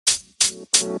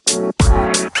Hi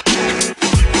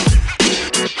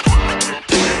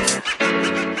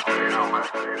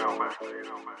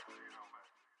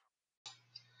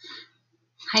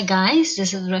guys,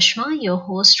 this is Rashma, your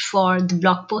host for the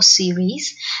blog post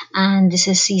series, and this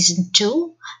is season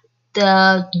 2.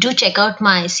 Do check out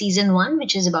my season 1,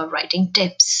 which is about writing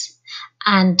tips,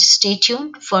 and stay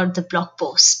tuned for the blog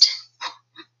post.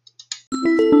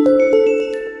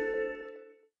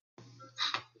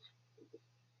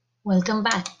 Welcome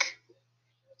back.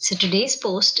 So today's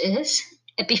post is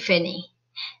Epiphany.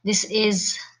 This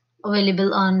is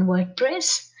available on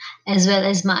WordPress as well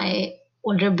as my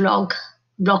older blog,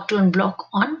 Blog to Unblock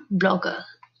on Blogger.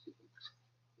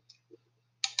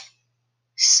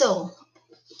 So,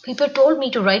 people told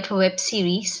me to write for web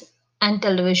series and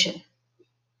television.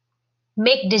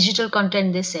 Make digital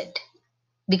content, they said.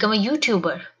 Become a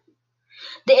YouTuber.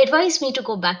 They advised me to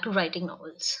go back to writing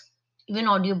novels, even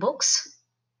audiobooks.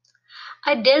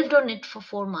 I delved on it for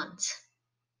 4 months,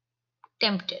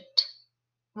 tempted.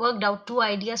 Worked out 2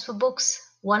 ideas for books,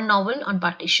 one novel on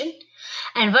partition,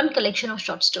 and one collection of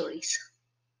short stories.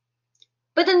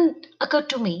 But then occurred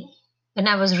to me, when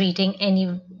I was reading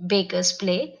Annie Baker's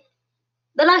play,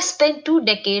 that I've spent 2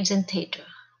 decades in theatre,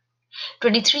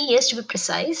 23 years to be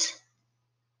precise,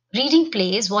 reading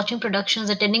plays, watching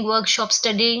productions, attending workshops,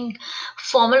 studying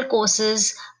formal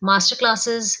courses, master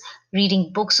classes,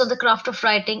 reading books on the craft of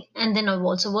writing, and then I've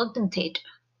also worked in theatre,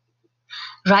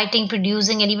 writing,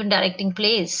 producing, and even directing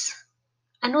plays.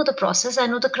 I know the process, I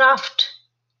know the craft.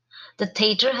 The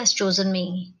theatre has chosen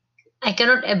me. I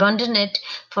cannot abandon it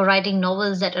for writing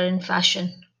novels that are in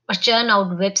fashion or churn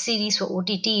out web series for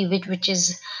OTT, which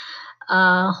is,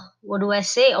 what do I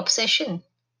say, obsession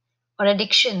or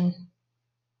addiction.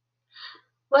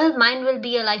 Well, mine will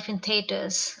be a life in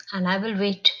theaters, and I will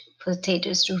wait for the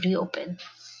theaters to reopen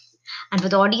and for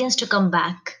the audience to come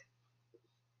back.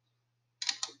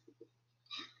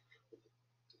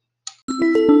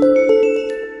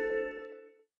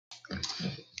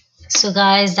 So,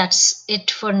 guys, that's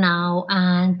it for now,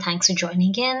 and thanks for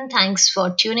joining in. Thanks for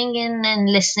tuning in and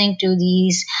listening to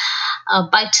these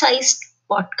bite sized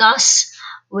podcasts,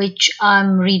 which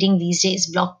I'm reading these days,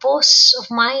 blog posts of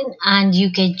mine, and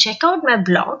you can check out my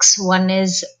blogs. One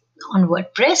is on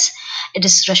WordPress, it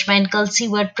is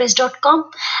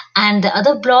rashmaandkulsi.wordpress.com, and the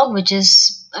other blog, which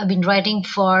is I've been writing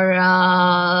for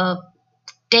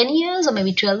 10 years or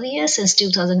maybe 12 years, since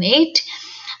 2008,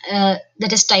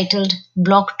 that is titled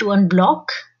Blog to Unblock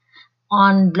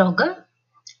on Blogger.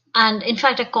 And in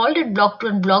fact, I called it Blog to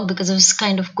Unblock because I was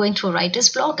kind of going through a writer's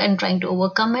block and trying to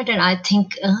overcome it, and I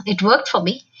think it worked for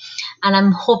me, and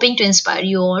I'm hoping to inspire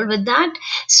you all with that.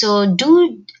 So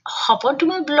do hop onto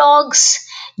my blogs,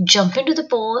 jump into the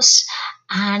posts,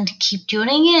 and keep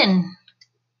tuning in.